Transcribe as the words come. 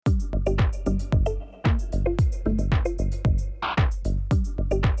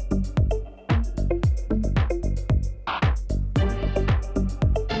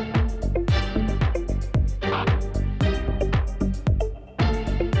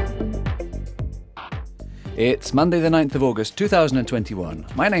It's Monday the 9th of August 2021.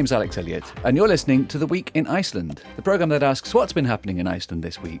 My name's Elliott, and you're listening to The Week in Iceland, the programme that asks what's been happening in Iceland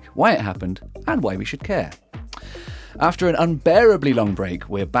this week, why it happened, and why we should care. After an unbearably long break,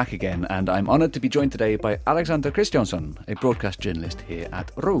 we're back again, and I'm honoured to be joined today by Alexander Kristjánsson, a broadcast journalist here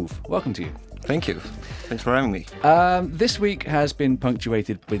at RÚV. Welcome to you. Thank you. Thanks for having me. This week has been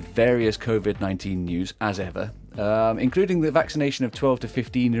punctuated with various COVID-19 news, as ever, including the vaccination of 12 to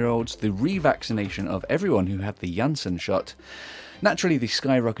 15-year-olds, the revaccination of everyone who had the Janssen shot, naturally the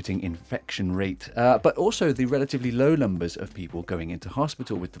skyrocketing infection rate, but also the relatively low numbers of people going into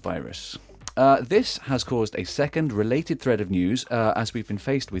hospital with the virus. This has caused a second related thread of news as we've been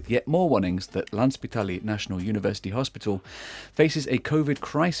faced with yet more warnings that Landspítali National University Hospital faces a COVID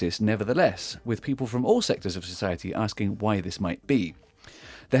crisis nevertheless, with people from all sectors of society asking why this might be.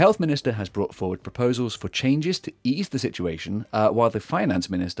 The Health Minister has brought forward proposals for changes to ease the situation, while the Finance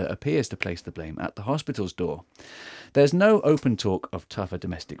Minister appears to place the blame at the hospital's door. There's no open talk of tougher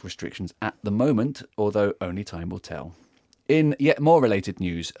domestic restrictions at the moment, although only time will tell. In yet more related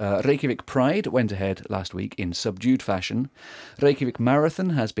news, Reykjavik Pride went ahead last week in subdued fashion. Reykjavik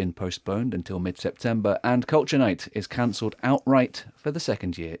Marathon has been postponed until mid-September, and Culture Night is cancelled outright for the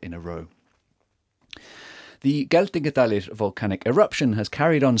second year in a row. The Geldingadalur volcanic eruption has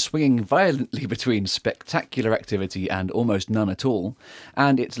carried on swinging violently between spectacular activity and almost none at all,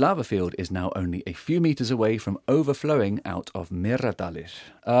 and its lava field is now only a few metres away from overflowing out of Mýrdalur.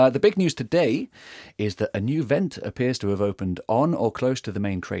 The big news today is that a new vent appears to have opened on or close to the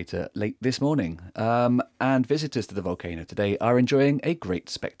main crater late this morning, and visitors to the volcano today are enjoying a great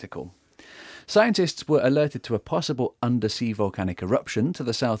spectacle. Scientists were alerted to a possible undersea volcanic eruption to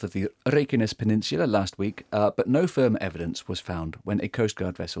the south of the Reykjanes Peninsula last week, but no firm evidence was found when a Coast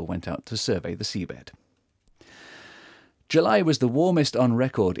Guard vessel went out to survey the seabed. July was the warmest on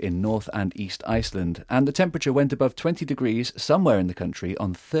record in North and East Iceland, and the temperature went above 20 degrees somewhere in the country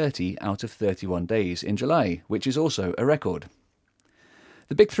on 30 out of 31 days in July, which is also a record.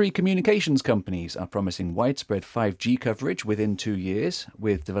 The big three communications companies are promising widespread 5G coverage within 2 years,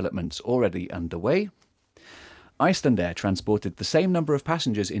 with developments already underway. Icelandair transported the same number of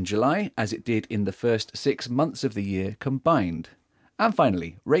passengers in July as it did in the first 6 months of the year combined. And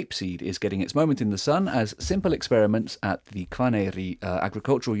finally, rapeseed is getting its moment in the sun as simple experiments at the Hvanneyri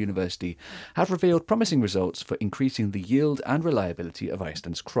Agricultural University have revealed promising results for increasing the yield and reliability of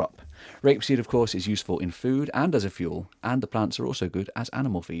Iceland's crop. Rapeseed, of course, is useful in food and as a fuel, and the plants are also good as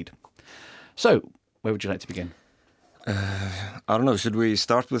animal feed. So, where would you like to begin? I don't know, should we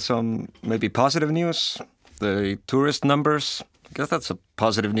start with some maybe positive news? The tourist numbers? I guess that's a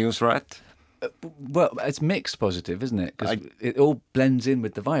positive news, right? Well, it's mixed positive, isn't it? Because it all blends in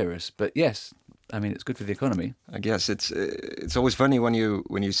with the virus. But yes, I mean, it's good for the economy. I guess it's always funny when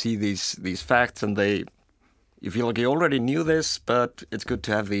you see these facts and you feel like you already knew this, but it's good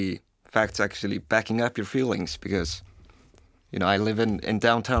to have the facts actually backing up your feelings because, you know, I live in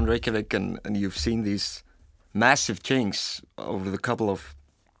downtown Reykjavik and you've seen these massive changes over the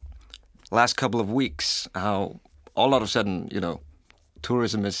last couple of weeks, how all of a sudden, you know,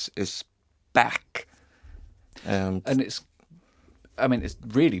 tourism is back, and it's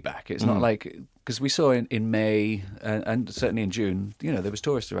really back. It's not like, because we saw in May and certainly in June, you know, there was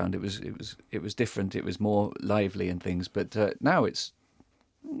tourists around. It was different. It was more lively and things. But now it's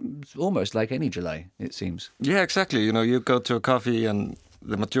almost like any July, it seems. Yeah, exactly. You know, you go to a coffee and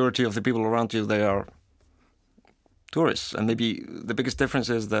the majority of the people around you, they are tourists, and maybe the biggest difference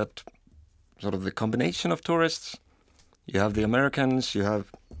is that sort of the combination of tourists. You have the Americans, you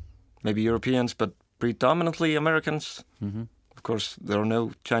have maybe Europeans, but predominantly Americans. Mm-hmm. Of course, there are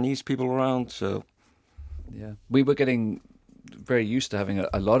no Chinese people around, so... Yeah, we were getting very used to having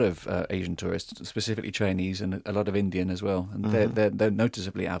a lot of Asian tourists, specifically Chinese, and a lot of Indian as well, and they're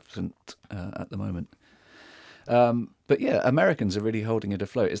noticeably absent at the moment. But yeah, Americans are really holding it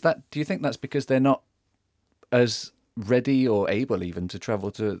afloat. Do you think that's because they're not as ready or able even to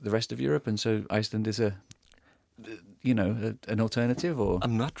travel to the rest of Europe, and so Iceland is an alternative? Or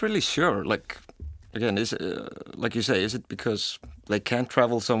I'm not really sure. Like, again, is like you say, is it because they can't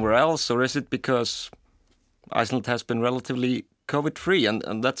travel somewhere else, or is it because Iceland has been relatively COVID-free?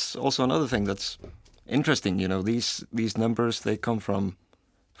 And that's also another thing that's interesting. You know, these numbers, they come from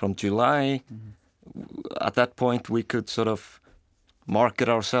July. Mm-hmm. At that point, we could sort of market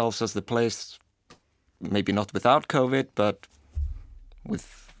ourselves as the place, maybe not without COVID, but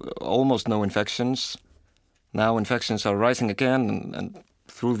with almost no infections. Now infections are rising again and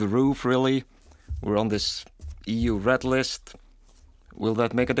through the roof, really. We're on this EU red list. Will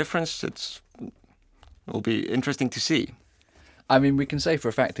that make a difference? It'll be interesting to see. I mean, we can say for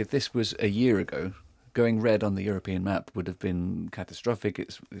a fact if this was a year ago, Going red on the European map would have been catastrophic.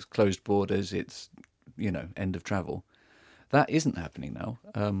 It's closed borders. It's, end of travel. That isn't happening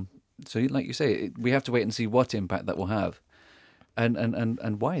now. So like you say, we have to wait and see what impact that will have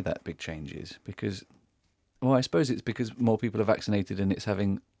and why that big change is. Because, well, I suppose it's because more people are vaccinated and it's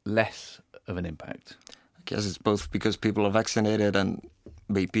having less of an impact. I guess it's both because people are vaccinated and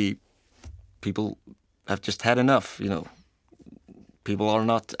maybe people have just had enough, People are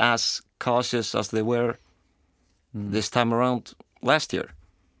not as cautious as they were this time around last year.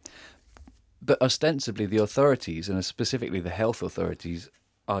 But ostensibly the authorities, and specifically the health authorities,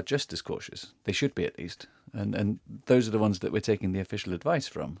 are just as cautious. They should be, at least. And those are the ones that we're taking the official advice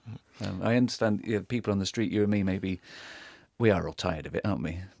from. I understand people on the street, you and me, maybe, we are all tired of it, aren't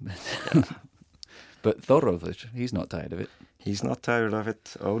we? But Thorovid, he's not tired of it. He's not tired of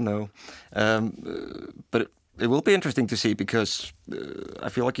it. Oh, no. But it will be interesting to see because I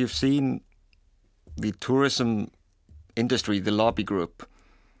feel like you've seen the tourism industry, the lobby group,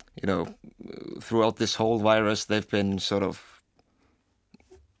 throughout this whole virus, they've been sort of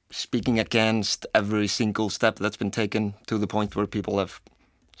speaking against every single step that's been taken to the point where people have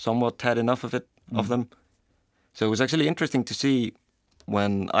somewhat had enough of it, of them. So it was actually interesting to see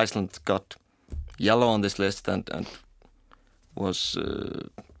when Iceland got yellow on this list and was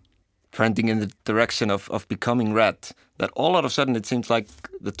trending in the direction of becoming red, that all of a sudden it seems like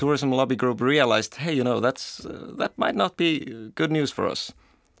the tourism lobby group realized, hey, that might not be good news for us.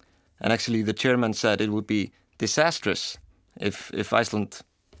 And actually the chairman said it would be disastrous if Iceland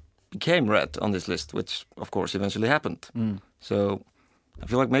became red on this list, which of course eventually happened. So I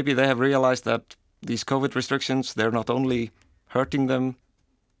feel like maybe they have realized that these COVID restrictions, they're not only hurting them,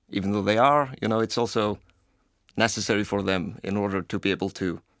 even though they are, it's also necessary for them in order to be able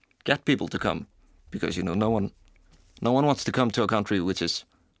to get people to come. Because, no one wants to come to a country which is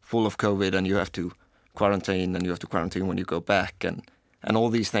full of COVID and you have to quarantine and you have to quarantine when you go back and all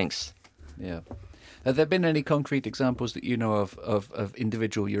these things. Yeah. Have there been any concrete examples that you know of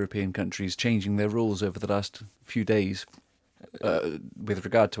individual European countries changing their rules over the last few days with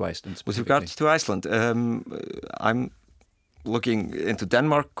regard to Iceland With regards to Iceland, I'm looking into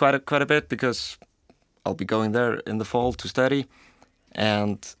Denmark quite a bit because I'll be going there in the fall to study.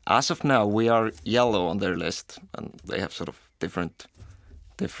 And as of now, we are yellow on their list, and they have sort of different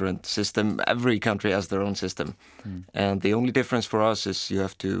system. Every country has their own system. And the only difference for us is you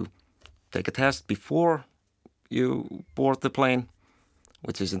have to take a test before you board the plane,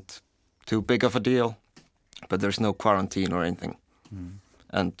 which isn't too big of a deal, but there's no quarantine or anything.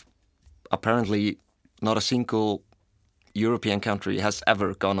 And apparently not a single European country has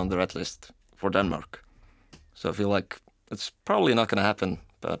ever gone on the red list for Denmark. So I feel like it's probably not going to happen,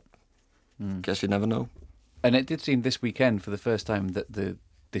 but guess you never know. And it did seem this weekend for the first time that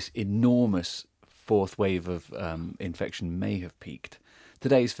this enormous fourth wave of infection may have peaked.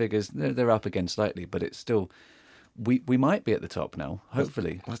 Today's figures, they're up again slightly, but it's still, we might be at the top now,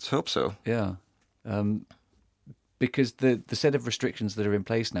 hopefully. Let's hope so. Yeah. Because the set of restrictions that are in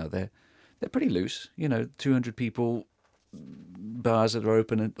place now, they're pretty loose. 200 people, bars that are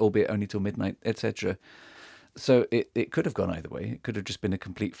open, albeit only till midnight, etc. So it could have gone either way. It could have just been a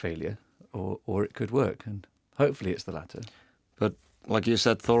complete failure, or it could work, and hopefully it's the latter. But like you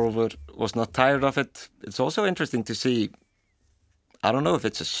said, Thorovid was not tired of it. It's also interesting to see, I don't know if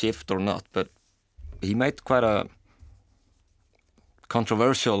it's a shift or not, but he made quite a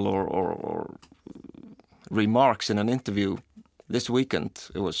controversial or remarks in an interview this weekend.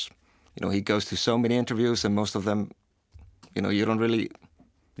 It was, he goes to so many interviews and most of them, you don't really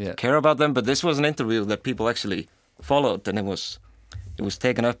care about them. But this was an interview that people actually followed, and it was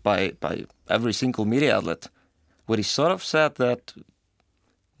taken up by every single media outlet, where he sort of said that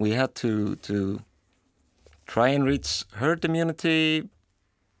we had to try and reach herd immunity.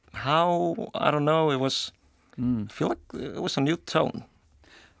 How? I don't know. It was. I feel like it was a new tone.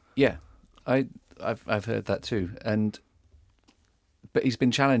 Yeah, I've heard that too, but he's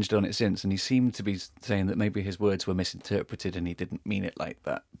been challenged on it since, and he seemed to be saying that maybe his words were misinterpreted and he didn't mean it like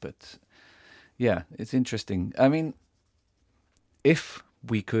that. But yeah, it's interesting. I mean, if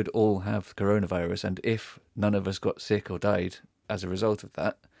we could all have coronavirus and if none of us got sick or died as a result of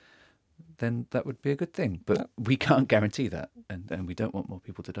that, then that would be a good thing. But we can't guarantee that, and we don't want more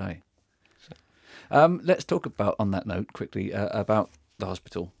people to die. Let's talk about, on that note, quickly, about the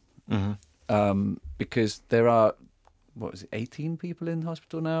hospital. Because there are, 18 people in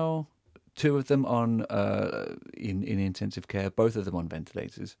hospital now? 2 of them on in intensive care, both of them on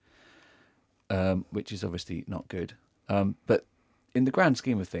ventilators, which is obviously not good. But in the grand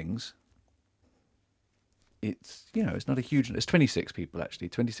scheme of things, it's it's not a huge. It's 26 people actually,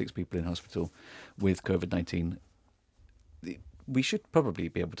 26 people in hospital with COVID-19. We should probably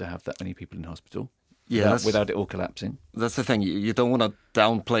be able to have that many people in hospital, without it all collapsing. That's the thing. You don't want to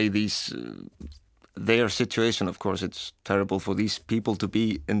downplay these. Their situation, of course, it's terrible for these people to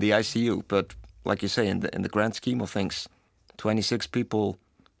be in the ICU. But like you say, in the grand scheme of things, 26 people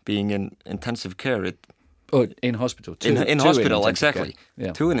being in intensive care. In hospital. In hospital, exactly.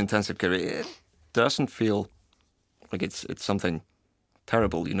 Yeah. 2 in intensive care. It doesn't feel like it's something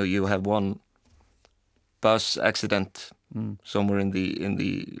terrible. You have one bus accident somewhere in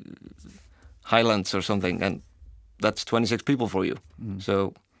the Highlands or something, and that's 26 people for you.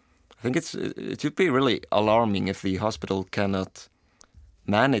 So I think it should be really alarming if the hospital cannot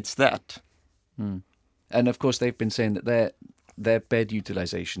manage that. And of course, they've been saying that their bed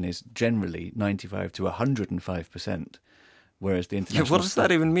utilization is generally 95 to 105%, whereas the international... what does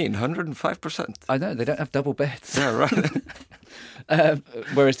that even mean, 105%? I know, they don't have double beds. Yeah, right.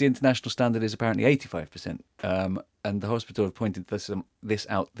 Whereas the international standard is apparently 85%. And the hospital have pointed this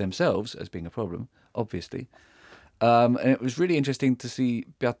out themselves as being a problem, obviously. And it was really interesting to see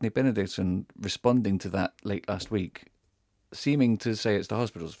Bjarni Benediktsson responding to that late last week, seeming to say it's the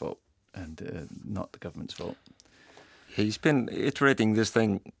hospital's fault and not the government's fault. He's been iterating this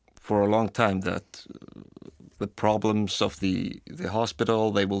thing for a long time, that the problems of the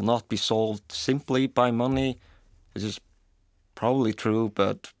hospital, they will not be solved simply by money, which is probably true,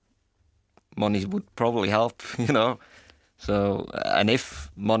 but money would probably help, So, and if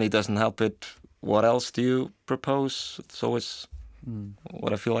money doesn't help it, what else do you propose? It's always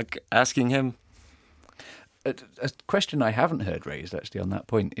what I feel like asking him. A question I haven't heard raised, actually, on that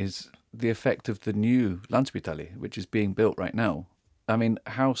point is the effect of the new Landspítali, which is being built right now. I mean,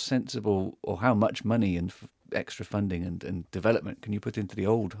 how sensible or how much money and extra funding and development can you put into the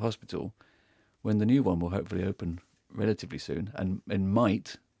old hospital when the new one will hopefully open relatively soon and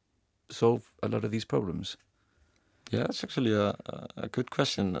might solve a lot of these problems? Yeah, it's actually a good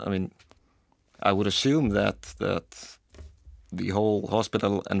question. I mean, I would assume that the whole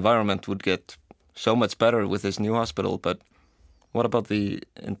hospital environment would get so much better with this new hospital, but what about the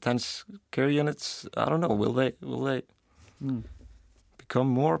intense care units? I don't know. Will they become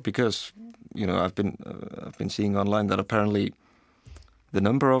more? Because I've been seeing online that apparently the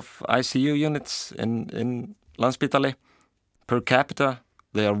number of ICU units in Landspítali per capita,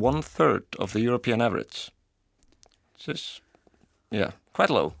 they are 1/3 of the European average. It's just quite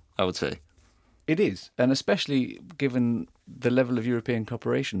low, I would say. It is, and especially given the level of European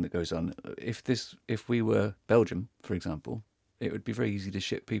cooperation that goes on. If we were Belgium, for example, it would be very easy to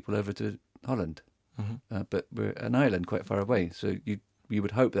ship people over to Holland. But we're an island quite far away, so you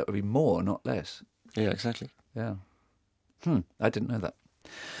would hope that would be more, not less. Yeah, exactly. Yeah. I didn't know that.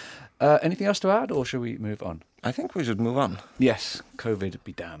 Anything else to add, or shall we move on? I think we should move on. Yes, COVID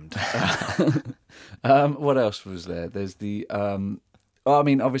be damned. What else was there? There's the...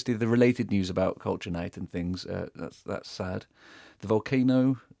 obviously the related news about Culture Night and things, that's sad. The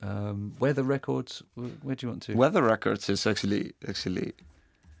volcano, weather records, where do you want to? Weather records is actually a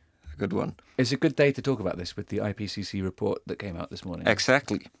good one. It's a good day to talk about this with the IPCC report that came out this morning.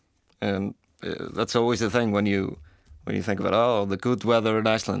 Exactly. And that's always the thing when you think about, the good weather in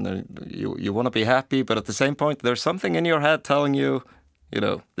Iceland, you want to be happy, but at the same point, there's something in your head telling you,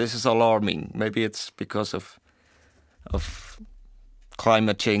 this is alarming. Maybe it's because of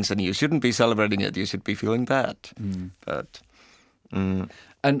climate change, and you shouldn't be celebrating it. You should be feeling bad. But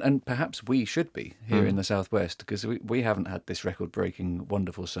and perhaps we should be here in the southwest, because we haven't had this record-breaking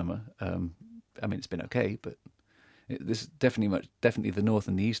wonderful summer. It's been okay, but this is definitely the north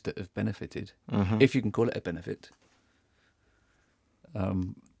and the east that have benefited, if you can call it a benefit.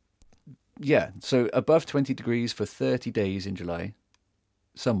 So above 20 degrees for 30 days in July,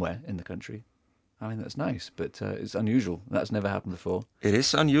 somewhere in the country. I mean, that's nice, but it's unusual. That's never happened before. It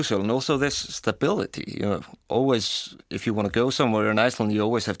is unusual, and also this stability. Always, if you want to go somewhere in Iceland, you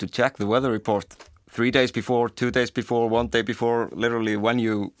always have to check the weather report 3 days before, 2 days before, 1 day before, literally when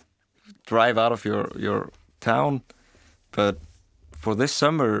you drive out of your town. But for this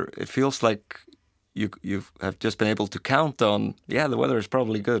summer, it feels like you have just been able to count on, the weather is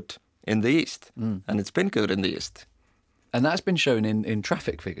probably good in the east, and it's been good in the east. And that's been shown in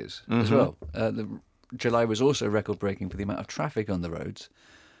traffic figures as well. July was also record-breaking for the amount of traffic on the roads,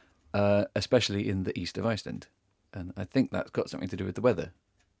 especially in the east of Iceland. And I think that's got something to do with the weather,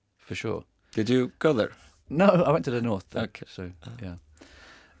 for sure. Did you go there? No, I went to the north. Okay. So, yeah.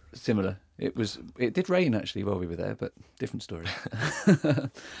 Similar. It did rain, actually, while we were there, but different story.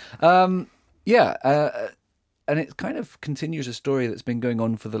 And it kind of continues a story that's been going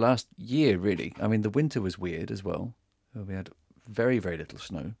on for the last year, really. I mean, the winter was weird as well. We had very, very little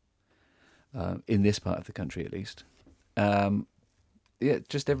snow, in this part of the country at least.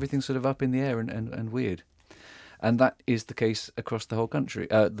 Just everything's sort of up in the air and weird. And that is the case across the whole country,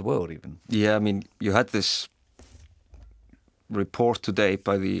 the world even. Yeah, I mean, you had this report today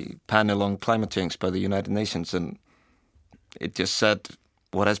by the panel on climate change by the United Nations, and it just said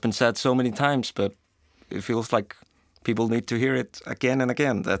what has been said so many times, but it feels like people need to hear it again and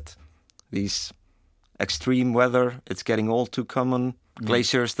again, that these extreme weather, it's getting all too common.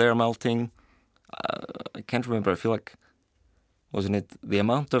 Glaciers, they're melting. I can't remember, I feel like, wasn't it the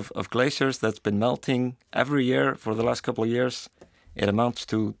amount of glaciers that's been melting every year for the last couple of years? It amounts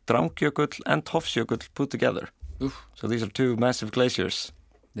to Drangjökull and Hofsjökull put together. Oof. So these are two massive glaciers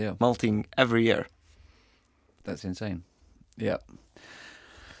melting every year. That's insane. Yeah.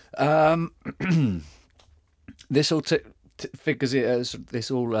 This all figures it.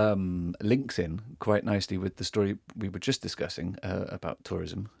 This all links in quite nicely with the story we were just discussing about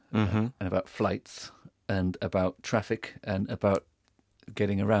tourism and about flights and about traffic and about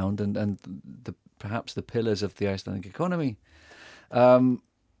getting around and perhaps the pillars of the Icelandic economy.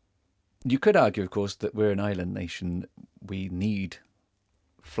 You could argue, of course, that we're an island nation. We need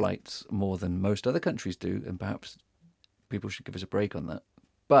flights more than most other countries do, and perhaps people should give us a break on that.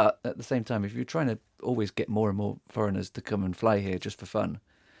 But at the same time, if you're trying to always get more and more foreigners to come and fly here just for fun,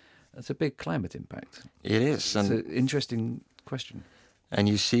 that's a big climate impact. It is. It's an interesting question. And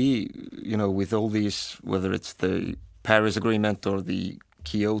you see, with all these, whether it's the Paris Agreement or the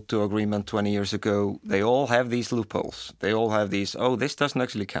Kyoto Agreement 20 years ago, they all have these loopholes. They all have these, this doesn't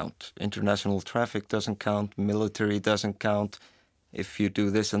actually count. International traffic doesn't count. Military doesn't count. If you do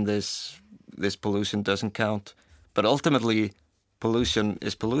this and this pollution doesn't count. But ultimately, pollution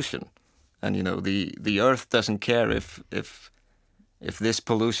is pollution. And, the earth doesn't care if this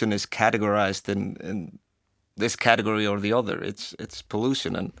pollution is categorized in this category or the other. It's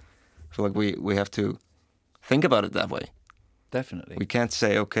pollution. And I feel like we have to think about it that way. Definitely. We can't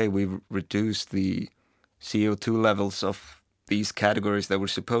say, okay, we've reduced the CO2 levels of these categories that we're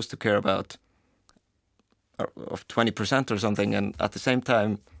supposed to care about of 20% or something, and at the same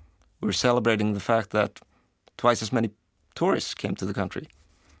time, we're celebrating the fact that twice as many tourists came to the country.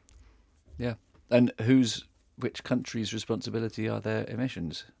 Yeah. And which country's responsibility are their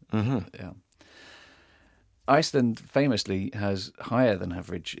emissions? Mm-hmm. Yeah. Iceland famously has higher than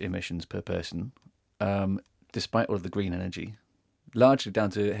average emissions per person, despite all of the green energy, largely down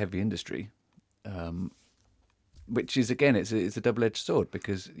to heavy industry, which is, again, it's a double-edged sword,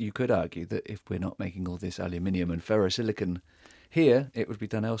 because you could argue that if we're not making all this aluminium and ferrosilicon here, it would be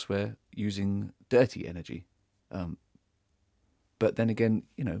done elsewhere using dirty energy. But then again,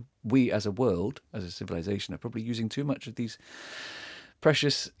 we as a world, as a civilization, are probably using too much of these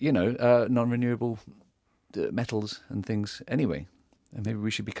precious, non-renewable metals and things anyway. And maybe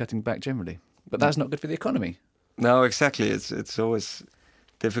we should be cutting back generally. But that's not good for the economy. No, exactly. It's always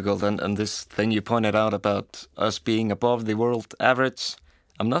difficult. And this thing you pointed out about us being above the world average,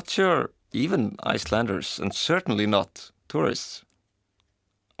 I'm not sure even Icelanders, and certainly not tourists,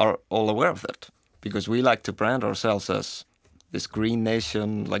 are all aware of that. Because we like to brand ourselves as this green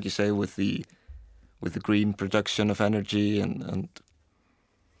nation, like you say, with the green production of energy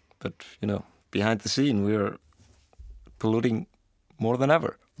but behind the scene we're polluting more than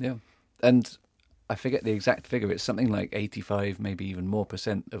ever. Yeah. And I forget the exact figure, it's something like 85, maybe even more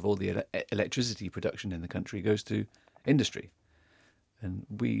 % of all the electricity production in the country goes to industry. And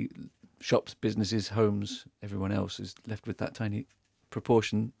shops, businesses, homes, everyone else is left with that tiny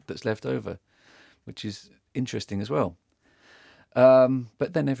proportion that's left over, which is interesting as well.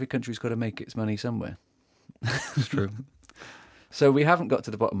 But then every country's got to make its money somewhere. It's true. So we haven't got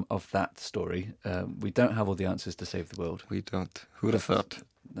to the bottom of that story. We don't have all the answers to save the world. We don't. Who would have thought?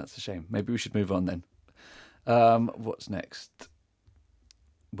 That's a shame. Maybe we should move on then. What's next?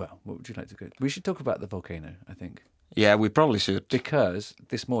 Well, what would you like to go? We should talk about the volcano, I think. Yeah, we probably should. Because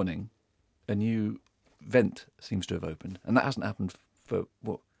this morning, a new vent seems to have opened. And that hasn't happened for,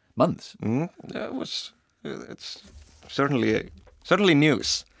 months? It's certainly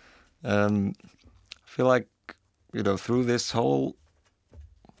news. I feel like, through this whole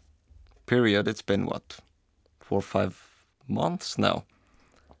period, it's been, 4 or 5 months now?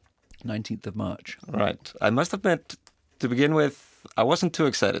 19th of March. Right. I must admit, to begin with, I wasn't too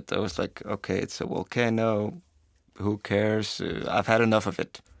excited. I was like, okay, it's a volcano. Who cares? I've had enough of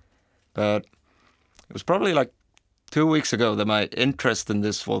it. But it was probably 2 weeks ago that my interest in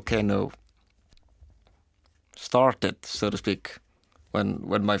this volcano started, so to speak,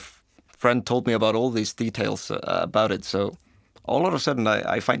 when my friend told me about all these details about it. So all of a sudden,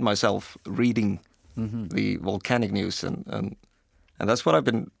 I find myself reading the volcanic news, and that's what I've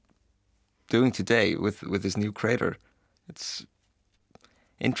been doing today with this new crater. It's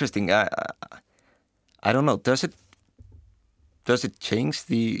interesting. I don't know. Does it change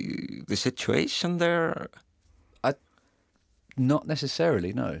the situation there? Not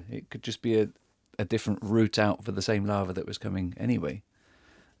necessarily. No, it could just be a different route out for the same lava that was coming anyway.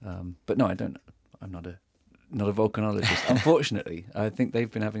 But no, I don't. I'm not a volcanologist. Unfortunately, I think they've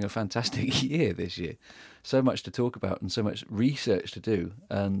been having a fantastic year this year. So much to talk about and so much research to do.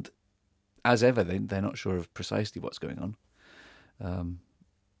 And as ever, they're not sure of precisely what's going on.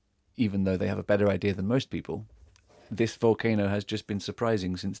 Even though they have a better idea than most people, this volcano has just been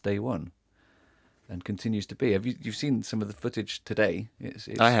surprising since day one, and continues to be. You've seen some of the footage today?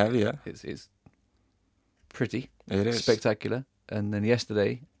 I have, yeah. It's pretty. It is spectacular. And then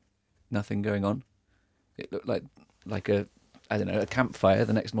yesterday, nothing going on. It looked like a campfire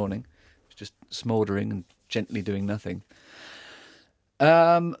the next morning. It's just smouldering and gently doing nothing.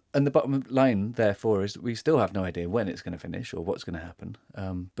 And the bottom line, therefore, is that we still have no idea when it's going to finish or what's going to happen.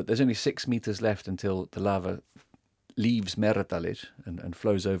 But there's only 6 meters left until the lava leaves Merdalit and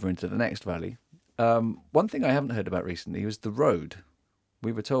flows over into the next valley. One thing I haven't heard about recently was the road.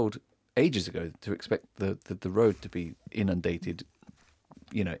 We were told ages ago to expect the road to be inundated,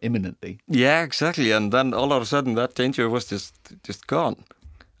 imminently. Yeah, exactly. And then all of a sudden that danger was just gone.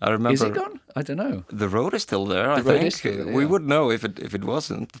 I remember. Is it gone? I don't know. The road is still there. I think we would know if it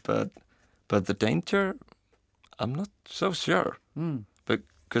wasn't, but the danger, I'm not so sure.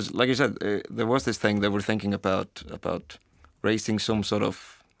 Because, like you said, there was this thing they were thinking about raising some sort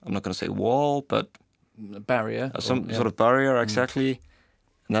of, I'm not going to say wall, but barrier, sort of barrier, exactly.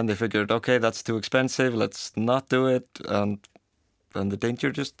 And then they figured, okay, that's too expensive. Let's not do it, and the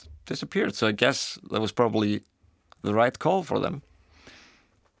danger just disappeared. So I guess that was probably the right call for them.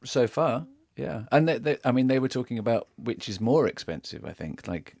 So far, yeah. And they were talking about which is more expensive, I think.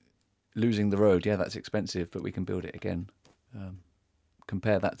 Like losing the road, yeah, that's expensive, but we can build it again.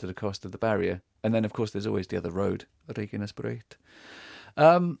 Compare that to the cost of the barrier. And then, of course, there's always the other road, Reykjanesbraut.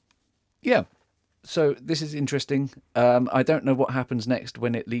 Yeah, so this is interesting. I don't know what happens next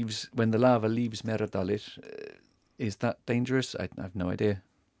when the lava leaves Merdalit. Is that dangerous? I have no idea.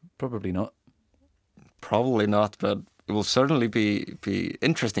 Probably not. Probably not, but it will certainly be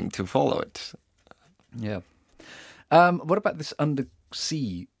interesting to follow it. Yeah. What about this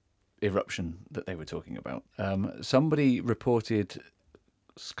undersea eruption that they were talking about? Somebody reported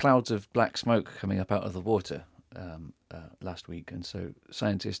clouds of black smoke coming up out of the water last week, and so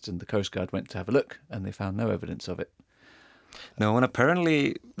scientists and the Coast Guard went to have a look, and they found no evidence of it. No, and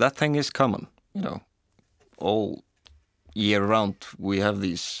apparently that thing is common. All year round we have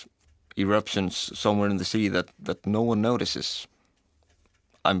these eruptions somewhere in the sea that no one notices.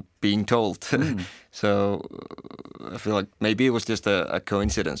 I'm being told. So I feel like maybe it was just a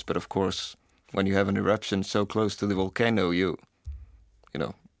coincidence, but of course when you have an eruption so close to the volcano, you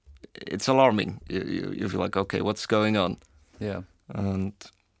know, it's alarming. You feel like, okay, what's going on? Yeah. And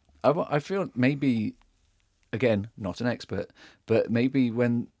I feel maybe, again, not an expert, but maybe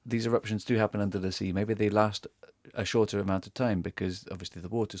when these eruptions do happen under the sea, maybe they last a shorter amount of time because obviously the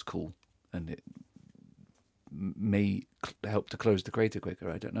water's cool and it may help to close the crater quicker.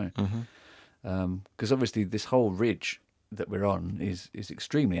 I don't know. Because obviously this whole ridge that we're on is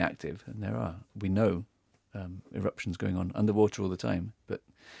extremely active, and we know eruptions going on underwater all the time. But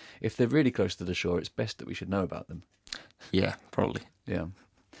if they're really close to the shore, it's best that we should know about them. Yeah, probably. Yeah.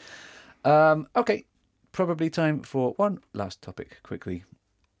 Okay, probably time for one last topic quickly.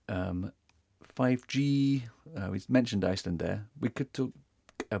 5G. We mentioned Iceland there. We could talk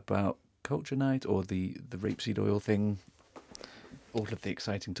about Culture Night or the rapeseed oil thing. All of the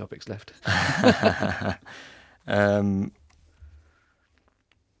exciting topics left.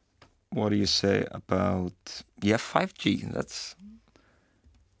 What do you say about 5G?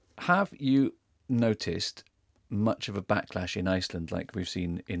 Have you noticed much of a backlash in Iceland like we've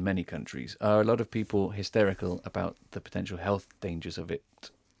seen in many countries? Are a lot of people hysterical about the potential health dangers of it?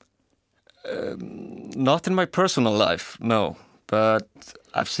 Not in my personal life, no. But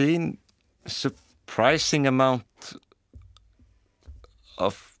I've seen a surprising amount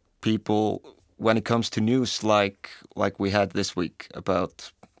of people when it comes to news like we had this week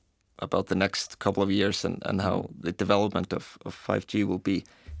about the next couple of years and how the development of 5G will be.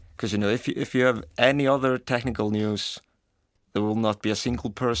 Because, if you have any other technical news, there will not be a single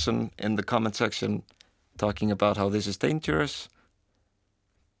person in the comment section talking about how this is dangerous.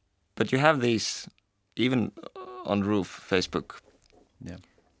 But you have these, even on Roof, Facebook,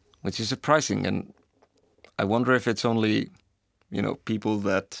 which is surprising. And I wonder if it's only, people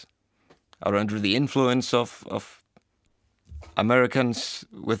that are under the influence of Americans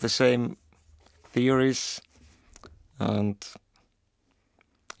with the same theories. And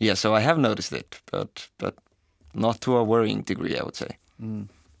yeah, so I have noticed it, but not to a worrying degree, I would say.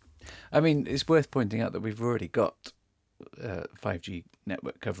 I mean, it's worth pointing out that we've already got 5G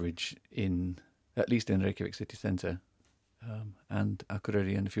network coverage at least in Reykjavik city centre, and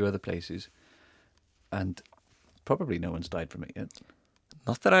Akureyri and a few other places, and probably no one's died from it yet.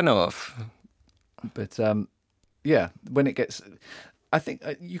 Not that I know of. But yeah, when it gets, I think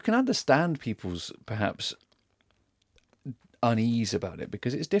you can understand people's perhaps unease about it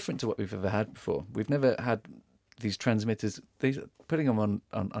because it's different to what we've ever had before. We've never had these transmitters. They're putting them on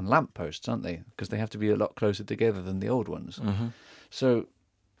lampposts, aren't they? Because they have to be a lot closer together than the old ones. Mm-hmm. So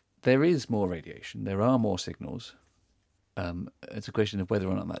there is more radiation. There are more signals. It's a question of whether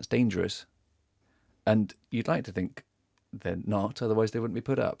or not that's dangerous. And you'd like to think they're not, otherwise they wouldn't be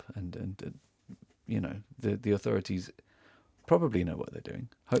put up. And the authorities probably know what they're doing,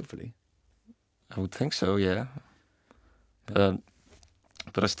 hopefully. I would think so, yeah. But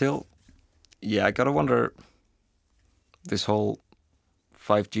I still, I gotta wonder, this whole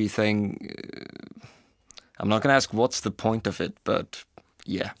 5G thing, I'm not gonna ask what's the point of it, but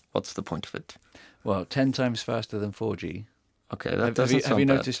yeah, what's the point of it? Well, 10 times faster than 4G. Okay, that doesn't sound bad. Have you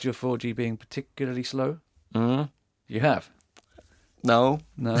noticed your 4G being particularly slow? Mm-hmm. You have? No.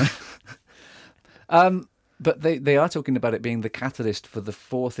 But they are talking about it being the catalyst for the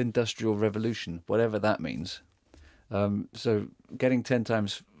fourth industrial revolution, whatever that means. So getting 10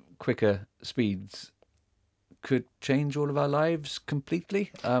 times quicker speeds could change all of our lives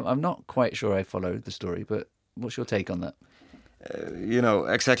completely. I'm not quite sure I followed the story, but what's your take on that?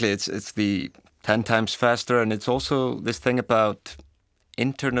 Exactly. It's the 10 times faster, and it's also this thing about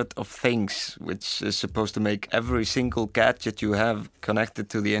Internet of Things, which is supposed to make every single gadget you have connected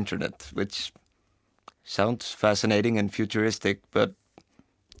to the internet, which sounds fascinating and futuristic, but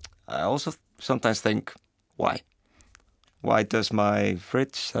I also sometimes think, why? Why does my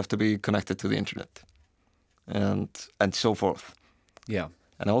fridge have to be connected to the internet? And so forth. Yeah.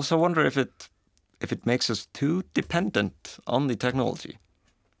 And I also wonder if it makes us too dependent on the technology.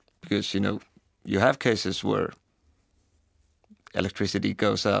 Because, you have cases where electricity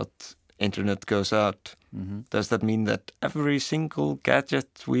goes out, internet goes out. Mm-hmm. Does that mean that every single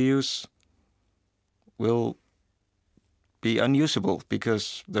gadget we use will be unusable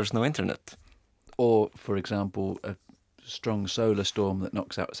because there's no internet? Or, for example, a strong solar storm that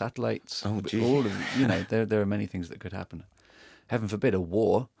knocks out satellites. Oh, gee. All of, there are many things that could happen. Heaven forbid, a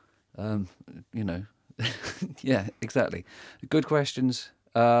war. Yeah, exactly. Good questions.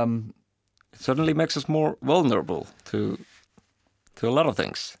 It suddenly makes us more vulnerable to a lot of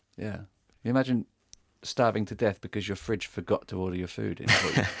things. Yeah. You imagine starving to death because your fridge forgot to order your food in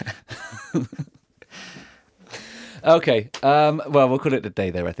for you. Okay, well, we'll call it a day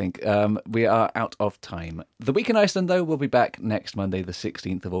there, I think. We are out of time. The Week in Iceland, though, will be back next Monday, the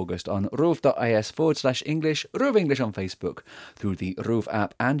 16th of August on ruv.is/English, Ruv English on Facebook, through the Ruv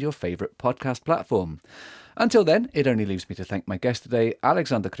app and your favourite podcast platform. Until then, it only leaves me to thank my guest today,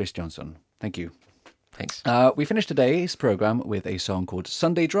 Alexander Kristjánsson. Thank you. Thanks. We finished today's programme with a song called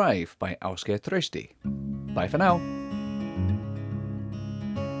Sunday Drive by Ásgeir Trausti. Bye for now.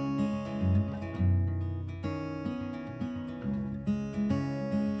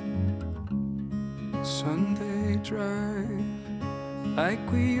 Sunday drive, like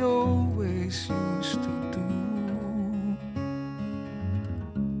we always used to do.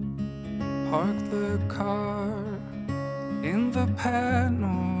 Park the car in the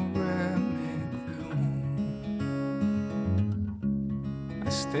panoramic view. I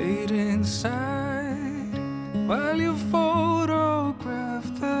stayed inside while you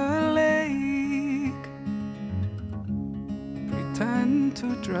photographed the lake. Pretend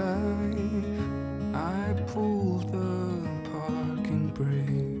to drive, I pulled the parking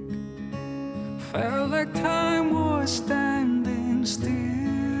brake. Felt like time was standing still.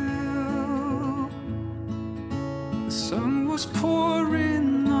 The sun was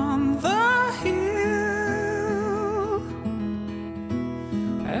pouring on the hill,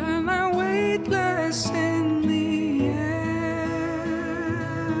 and I weightless in the air,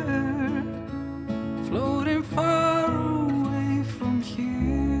 floating far away from here.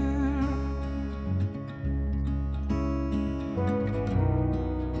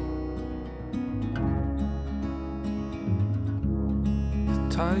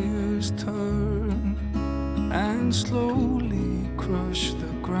 Tires turn and slowly crush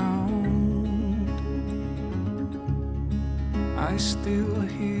the ground. I I still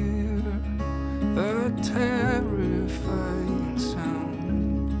hear the terrifying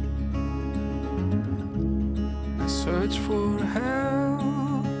sound. I search for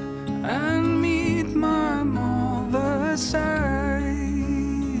help and meet my mother's eyes.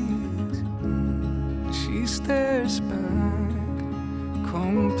 She stares back,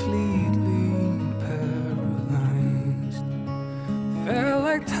 completely paralyzed. Felt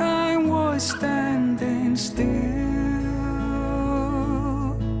like time was standing still.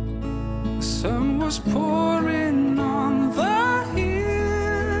 The sun was pouring on the hill,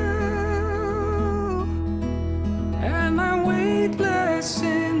 and I'm weightless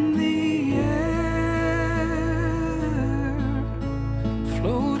in the air,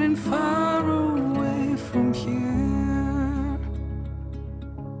 floating far away from here.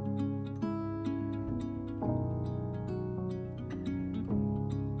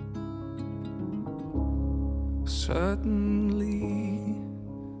 Suddenly,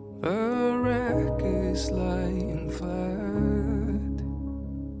 the wreck is lying flat.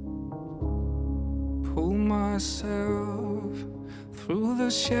 Pull myself through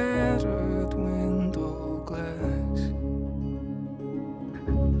the shattered window glass.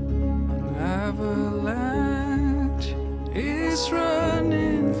 An avalanche is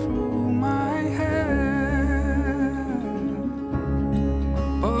running through my head.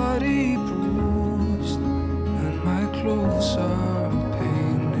 My body bruised and my clothes are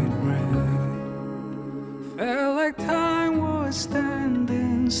painted red. Felt like time was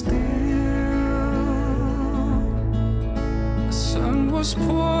standing still. The sun was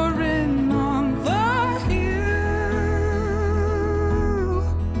pouring on